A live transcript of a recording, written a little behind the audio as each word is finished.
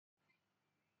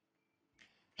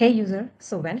Hey user,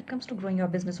 so when it comes to growing your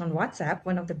business on WhatsApp,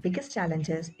 one of the biggest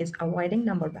challenges is avoiding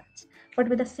number bans. But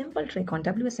with a simple trick on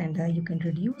WASender, you can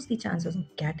reduce the chances of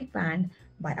getting banned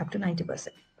by up to 90%.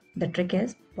 The trick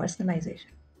is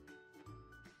personalization.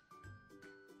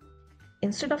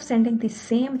 Instead of sending the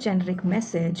same generic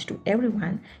message to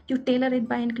everyone, you tailor it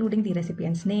by including the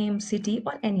recipient's name, city,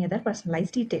 or any other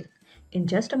personalized detail. In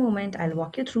just a moment, I'll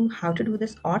walk you through how to do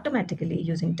this automatically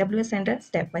using WASender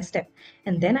step by step.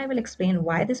 And then I will explain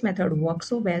why this method works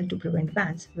so well to prevent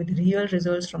bans with real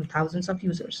results from thousands of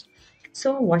users.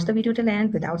 So watch the video till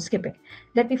end without skipping.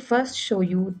 Let me first show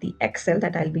you the Excel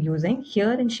that I'll be using.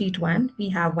 Here in sheet 1, we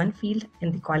have one field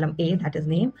in the column A, that is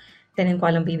name. Then in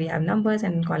column B, we have numbers,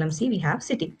 and in column C, we have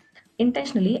city.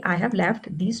 Intentionally, I have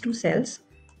left these two cells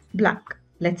blank.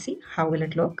 Let's see how will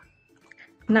it look.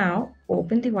 Now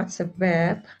open the WhatsApp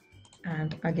web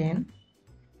and again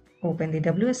open the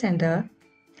WASender.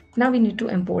 Now we need to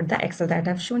import the Excel that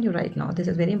I've shown you right now. This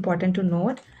is very important to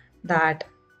note that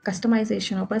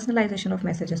customization or personalization of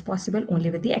message is possible only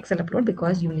with the Excel upload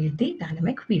because you need the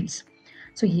dynamic fields.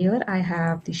 So here I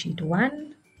have the sheet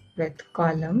 1 with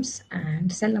columns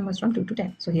and cell numbers from 2 to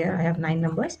 10. So here I have 9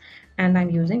 numbers and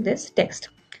I'm using this text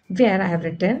where I have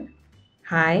written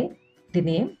hi, the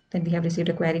name. Then we have received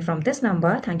a query from this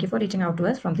number. Thank you for reaching out to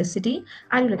us from this city.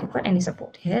 Are you looking for any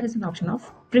support? Here is an option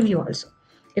of preview also.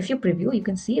 If you preview, you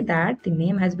can see that the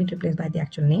name has been replaced by the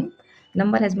actual name,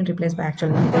 number has been replaced by actual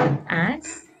number, and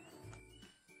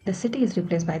the city is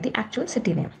replaced by the actual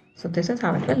city name. So this is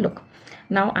how it will look.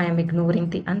 Now I am ignoring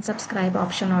the unsubscribe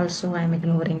option also. I am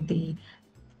ignoring the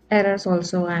errors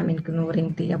also. I am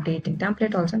ignoring the updating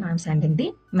template also. Now I am sending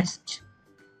the message.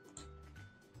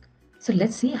 So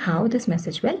let's see how this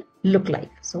message will look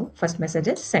like. So first message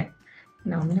is sent.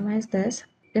 Now minimize this.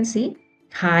 You can see,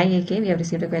 hi AK, we have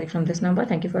received a query from this number.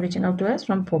 Thank you for reaching out to us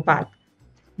from Bhopal.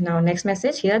 Now next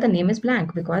message, here the name is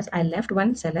blank because I left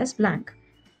one cell as blank.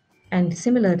 And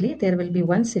similarly, there will be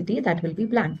one city that will be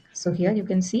blank. So here you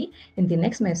can see in the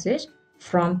next message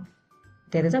from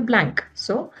there is a blank.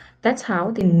 So that's how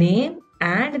the name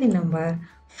and the number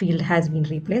field has been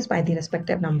replaced by the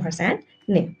respective numbers and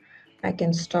name. I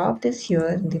can stop this here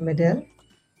in the middle.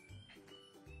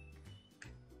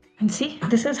 And see,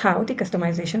 this is how the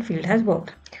customization field has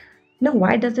worked. Now,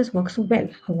 why does this work so well?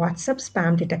 WhatsApp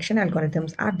spam detection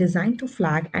algorithms are designed to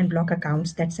flag and block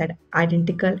accounts that send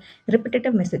identical,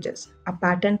 repetitive messages, a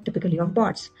pattern typically of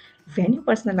bots. When you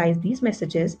personalize these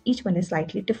messages, each one is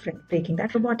slightly different, breaking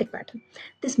that robotic pattern.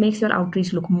 This makes your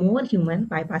outreach look more human,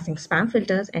 bypassing spam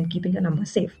filters and keeping your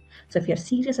numbers safe. So, if you're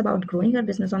serious about growing your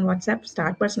business on WhatsApp,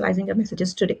 start personalizing your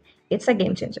messages today. It's a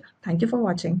game changer. Thank you for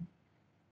watching.